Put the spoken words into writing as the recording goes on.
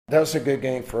That was a good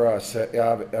game for us.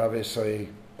 Obviously,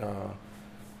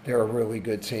 they're a really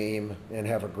good team and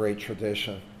have a great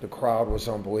tradition. The crowd was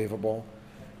unbelievable.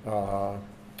 You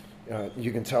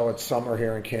can tell it's summer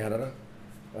here in Canada.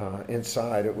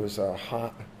 Inside, it was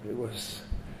hot. It was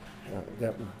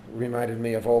that reminded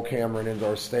me of Old Cameron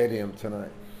Indoor Stadium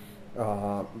tonight.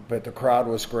 But the crowd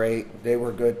was great. They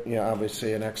were good.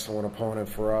 Obviously an excellent opponent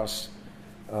for us.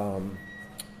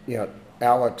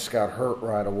 Alex got hurt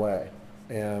right away,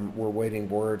 and we're waiting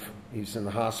word. He's in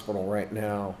the hospital right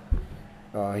now.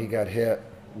 He got hit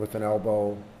with an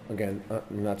elbow. Again,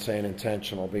 I'm not saying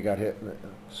intentional, but he got hit.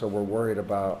 So we're worried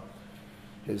about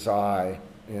his eye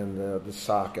and the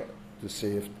socket to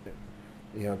see if,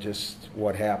 just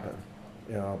what happened.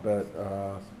 But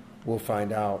we'll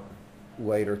find out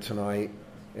later tonight,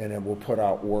 and then we'll put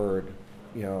out word,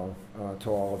 to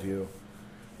all of you,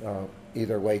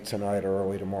 either late tonight or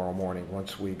early tomorrow morning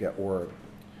once we get word.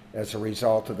 As a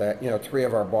result of that, 3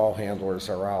 of our ball handlers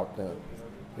are out then,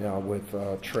 with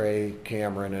Trey,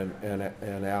 Cameron,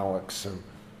 and Alex. And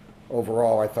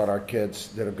overall, I thought our kids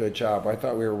did a good job. I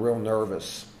thought we were real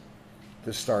nervous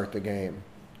to start the game.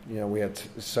 We had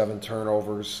 7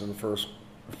 turnovers in the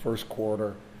first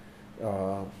quarter,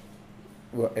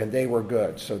 and they were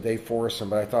good, so they forced them.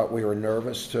 But I thought we were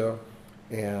nervous too,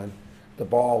 and the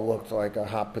ball looked like a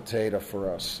hot potato for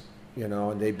us,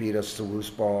 and they beat us to loose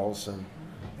balls, and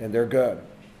they're good.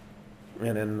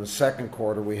 And in the second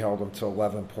quarter, we held them to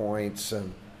 11 points,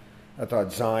 and I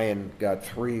thought Zion got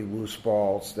 3 loose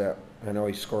balls that, I know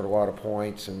he scored a lot of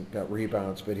points and got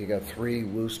rebounds, but he got 3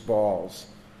 loose balls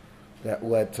that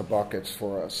led to buckets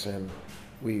for us, and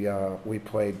we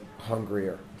played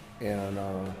hungrier, and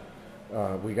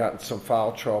we got in some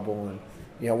foul trouble,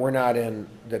 and we're not in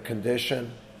the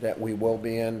condition that we will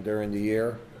be in during the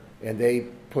year, and they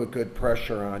put good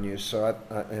pressure on you. So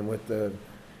and with the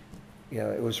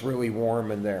it was really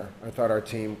warm in there. I thought our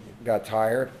team got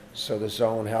tired, so the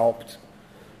zone helped,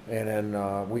 and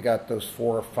then we got those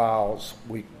 4 fouls.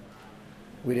 We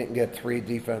didn't get 3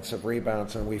 defensive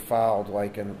rebounds, and we fouled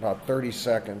like in about 30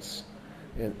 seconds.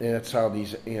 And that's how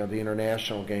these, the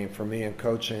international game, for me and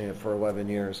coaching it for 11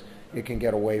 years, it can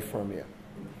get away from you.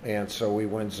 And so we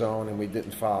went zone and we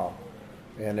didn't foul,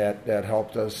 and that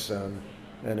helped us. And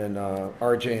then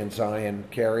RJ and Zion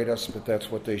carried us, but that's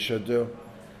what they should do,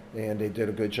 and they did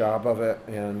a good job of it.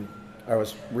 And I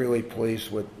was really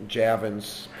pleased with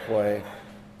Javin's play,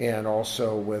 and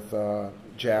also with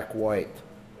Jack White.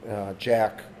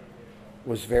 Jack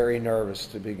was very nervous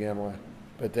to begin with,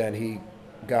 but then he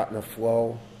got in a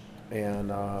flow,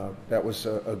 and that was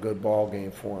a good ball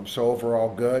game for him. So overall,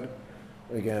 good.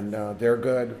 Again, they're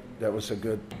good. That was a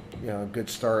good, good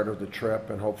start of the trip,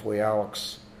 and hopefully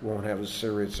Alex won't have a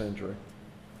serious injury.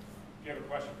 If you have a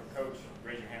question for Coach,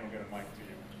 raise your hand. We'll get a mic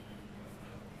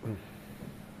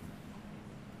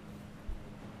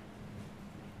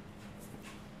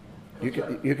to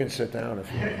you. You can sit down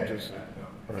if you want. Just.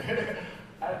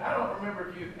 I don't remember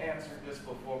if you've answered this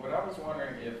before, but I was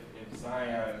wondering if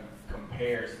Zion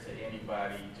compares to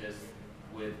anybody, just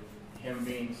with him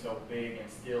being so big and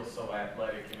still so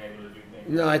athletic and able to do things.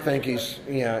 No, I think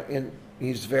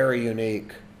he's very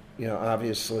unique.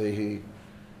 Obviously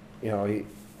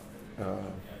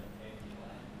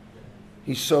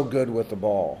he's so good with the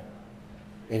ball,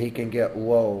 and he can get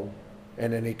low,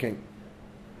 and then he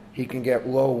can get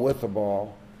low with the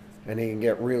ball, and he can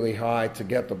get really high to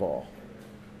get the ball,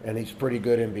 and he's pretty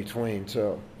good in between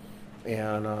too.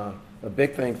 And a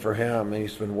big thing for him,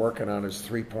 he's been working on his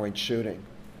 3-point shooting.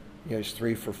 He's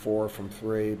 3 for 4 from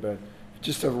 3, but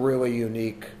just a really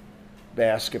unique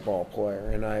basketball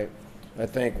player. And I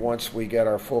think once we get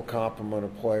our full complement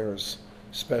of players,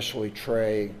 especially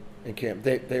Trey and Cam,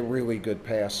 they're really good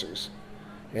passers.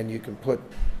 And you can put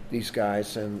these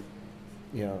guys in,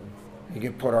 you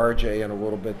can put RJ in a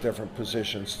little bit different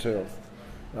positions too.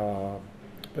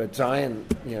 But Zion,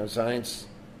 Zion's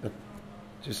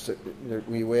just,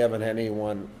 we haven't had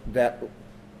anyone that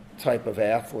type of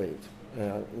athlete.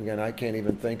 Again, I can't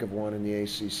even think of one in the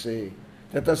ACC.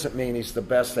 That doesn't mean he's the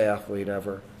best athlete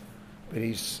ever, but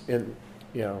he's in,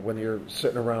 when you're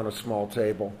sitting around a small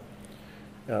table,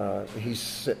 he's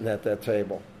sitting at that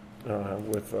table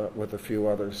with a few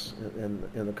others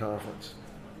in the conference.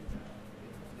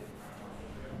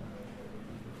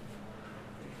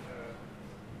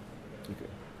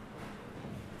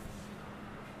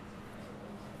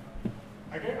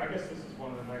 Okay. I guess this is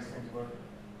one of the nice things about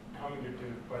coming to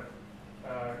Duke, but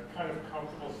kind of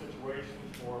comfortable situation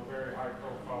for very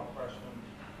high-profile freshmen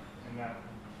in that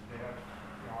they have,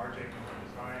 RJ can look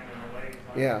Zion and relate,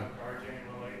 Yeah. RJ and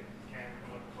relate, Cam can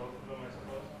look both of them, I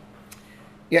suppose.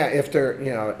 Yeah, if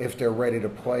they're ready to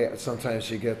play it.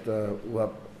 Sometimes you get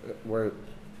where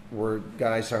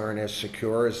guys aren't as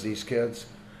secure as these kids,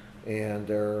 and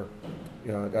they're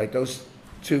like those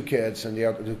two kids and the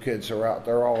other two kids are out.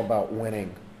 They're all about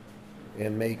winning,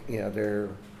 and they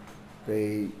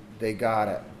got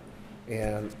it,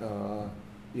 and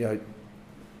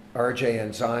RJ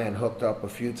and Zion hooked up a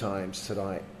few times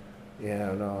tonight,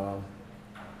 and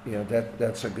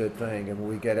that's a good thing. And when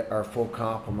we get our full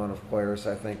complement of players,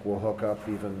 I think we'll hook up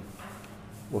even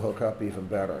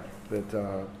better. But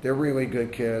they're really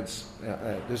good kids.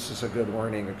 This is a good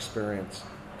learning experience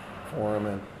for them,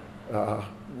 and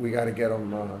we got to get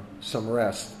them some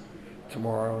rest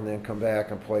tomorrow, and then come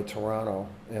back and play Toronto,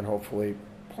 and hopefully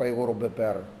play a little bit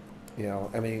better.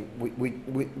 I mean,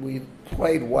 we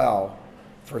played well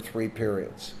for 3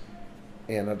 periods,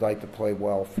 and I'd like to play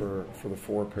well for the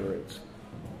 4 periods.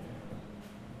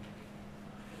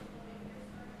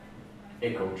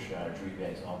 Hey, Coach, Drew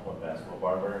Ebanks, Onpointbasketball,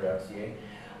 barber.ca.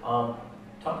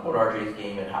 Talk about RJ's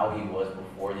game and how he was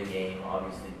before the game,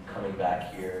 obviously coming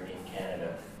back here in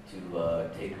Canada to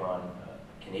take on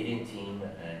a Canadian team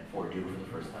and for Duke for the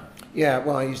first time. Yeah,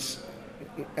 well,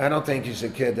 I don't think he's a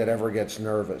kid that ever gets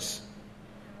nervous,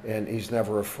 and he's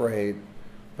never afraid,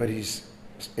 but he's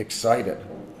excited.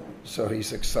 So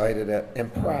he's excited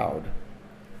and proud.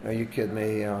 Are you kidding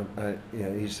me?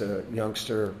 He's a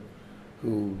youngster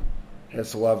who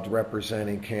has loved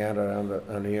representing Canada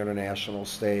on the international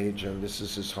stage, and this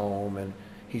is his home, and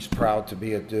he's proud to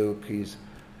be at Duke. He's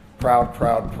proud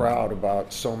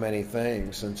about so many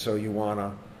things, and so you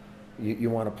wanna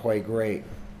play great.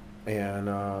 And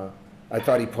I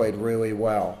thought he played really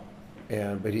well,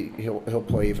 but he'll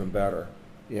play even better,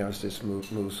 as this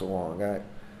moves along.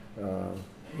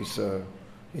 He's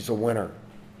a winner.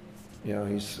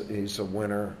 He's a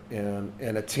winner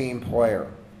and a team player.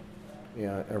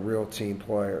 Yeah, a real team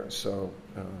player. So,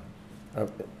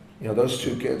 those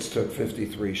 2 kids took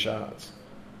 53 shots,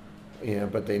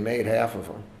 but they made half of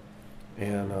them.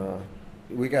 And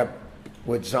we got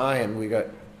with Zion,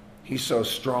 he's so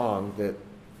strong that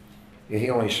he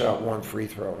only shot 1 free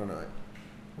throw tonight,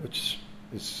 which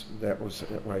that was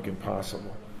like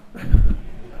impossible.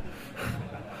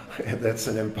 That's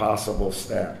an impossible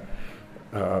stat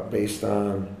based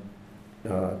on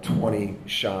 20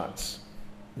 shots.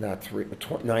 Not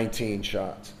 19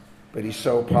 shots. But he's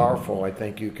so powerful, I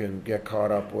think you can get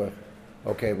caught up with,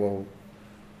 okay, well,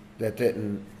 that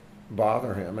didn't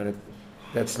bother him. And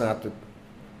that's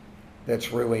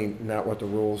really not what the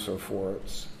rules are for.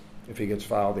 It's if he gets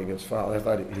fouled, he gets fouled. I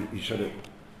thought he should have.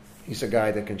 He's a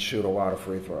guy that can shoot a lot of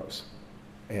free throws.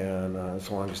 And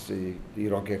as long as you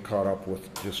don't get caught up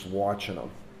with just watching them.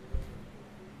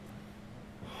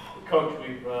 Coach,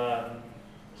 we've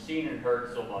seen and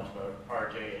heard so much about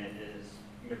RJ and his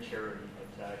maturity.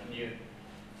 But can you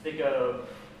think of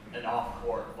an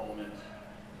off-court moment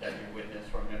that you witnessed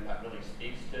from him that really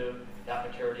speaks to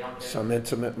that maturity on campus? Some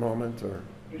intimate moment, or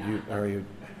are you?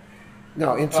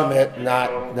 No, intimate.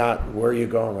 Not. Where are you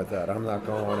going with that? I'm not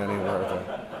going anywhere with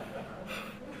that.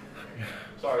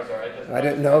 Sorry. I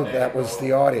didn't know that was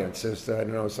the audience. I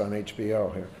didn't know it's on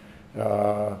HBO here.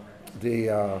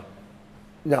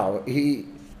 No, he.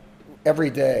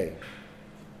 Every day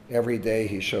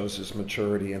he shows his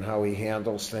maturity and how he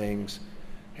handles things,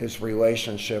 his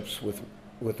relationships with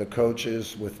the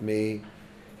coaches, with me.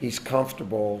 He's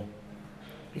comfortable.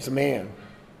 He's a man.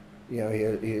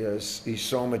 He's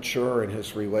so mature in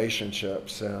his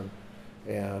relationships, and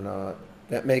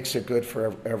that makes it good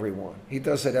for everyone. He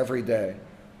does it every day.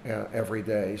 Every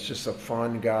day. He's just a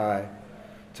fun guy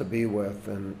to be with,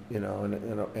 and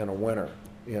and a winner.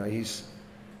 He's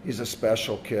a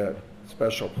special kid.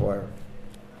 Special player.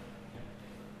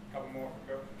 Couple more,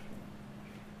 go.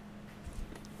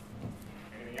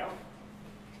 Anything else?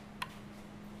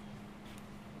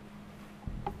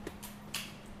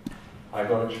 Hi,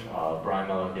 Coach. Brian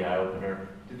Mellon, the Eye Opener.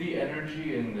 Did the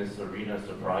energy in this arena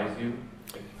surprise you?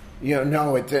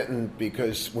 No, it didn't,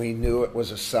 because we knew it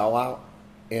was a sellout,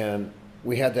 and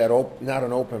we had that not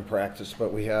an open practice,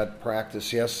 but we had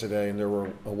practice yesterday, and there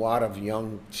were a lot of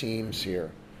young teams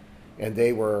here, and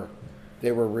they were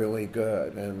really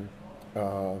good, and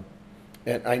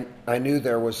I knew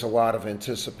there was a lot of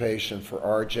anticipation for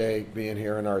RJ being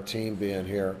here and our team being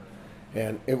here,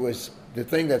 and it was the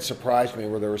thing that surprised me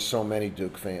were there were so many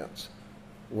Duke fans.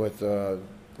 With I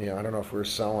don't know if we were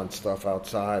selling stuff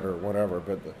outside or whatever,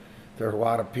 but there are a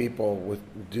lot of people with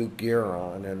Duke gear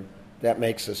on, and that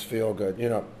makes us feel good.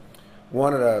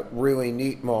 One of the really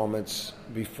neat moments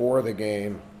before the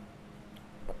game,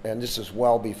 and this is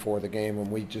well before the game when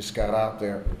we just got out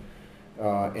there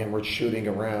and we're shooting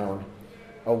around,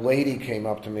 a lady came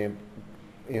up to me and,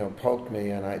 poked me,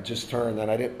 and I just turned. And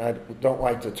I don't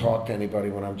like to talk to anybody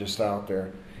when I'm just out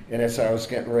there. And as I was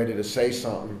getting ready to say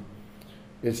something,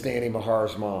 it's Danny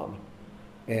Mahar's mom,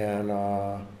 and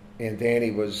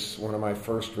Danny was one of my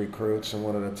first recruits and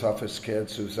one of the toughest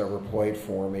kids who's ever played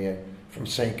for me from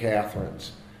St.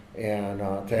 Catherine's, and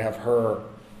to have her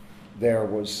there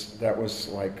was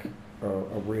like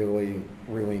a really,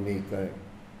 really neat thing.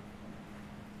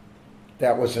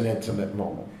 That was an intimate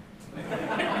moment. All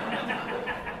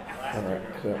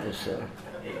right, that was. Hey,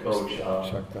 Coach,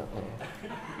 check that one.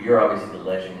 you're obviously the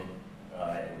legend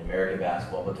in American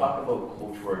basketball, but talk about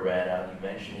Coach Roy Rana. You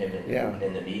mentioned him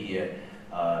in the media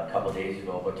a couple of days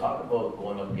ago, but talk about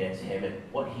going up against him and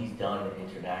what he's done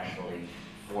internationally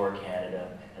for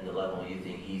Canada and the level you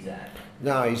think he's at.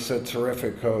 No, he's a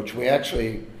terrific coach. We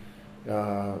actually,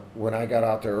 when I got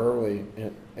out there early,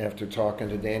 after talking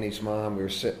to Danny's mom, we were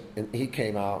sitting, and he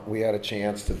came out. We had a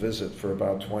chance to visit for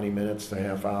about 20 minutes to a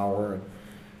half hour. And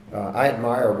I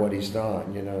admire what he's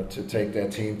done, to take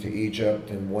that team to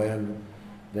Egypt and win,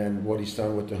 then what he's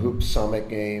done with the Hoop Summit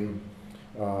game.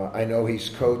 I know he's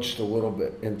coached a little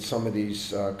bit in some of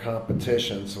these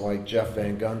competitions, like Jeff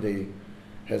Van Gundy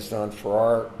has done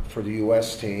for the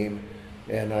U.S. team,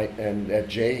 and that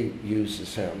Jay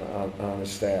uses him on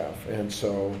his staff, and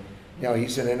so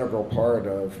he's an integral part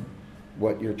of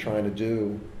what you're trying to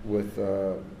do with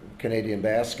Canadian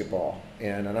basketball,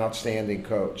 and an outstanding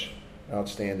coach, a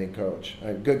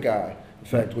good guy. In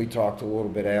fact, we talked a little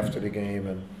bit after the game,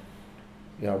 and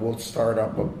we'll start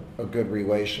up a good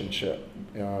relationship.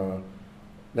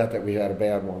 Not that we had a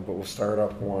bad one, but we'll start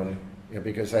up one.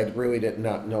 Because I really did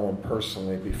not know him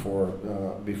personally before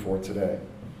today.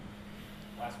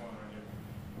 Last one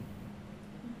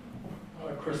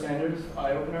right Chris Sanders,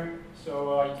 Eye Opener.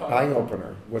 So you talked Eye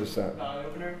Opener. What is that? Eye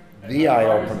Opener. The Eye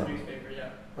Ryerson Opener. Newspaper, yeah.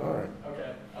 All right.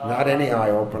 Okay. Not any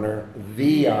eye opener.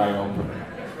 The Eye Opener.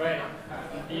 That's right.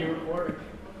 The reporter.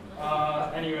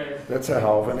 Anyways. That's a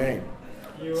hell of a name.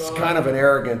 It's kind of an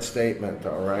arrogant statement,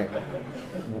 though, right?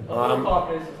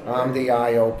 I'm the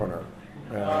Eye Opener.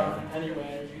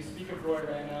 Anyway, you speak of Roy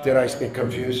Rana. Did I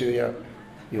confuse you yet?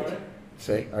 Pardon?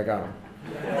 See, I got him.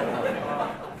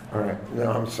 All right.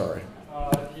 No, I'm sorry.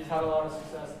 He's had a lot of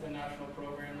success at the national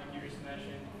program, like you just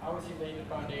mentioned. How has he laid the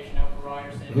foundation out for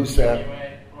Ryerson? Who's that?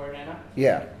 Roy Rana?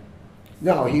 Yeah.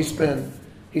 No, he's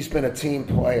been a team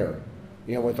player.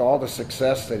 With all the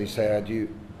success that he's had,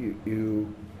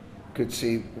 you could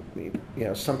see,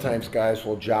 sometimes guys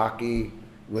will jockey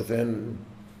within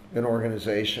an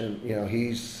organization.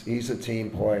 He's a team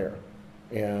player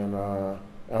and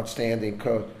outstanding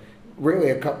coach.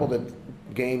 Really, a couple of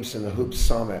games in the Hoop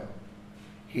Summit,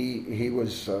 he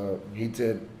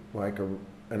did like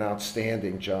an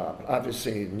outstanding job.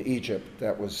 Obviously, in Egypt,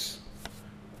 that was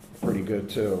pretty good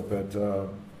too. But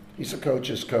he's a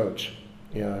coach's coach.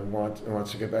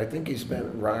 Wants to get back. I think he's been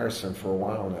at Ryerson for a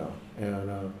while now,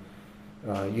 and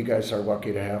you guys are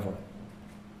lucky to have him.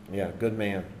 Yeah, good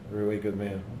man, really good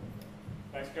man.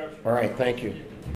 Thanks, Coach. All right, thank you.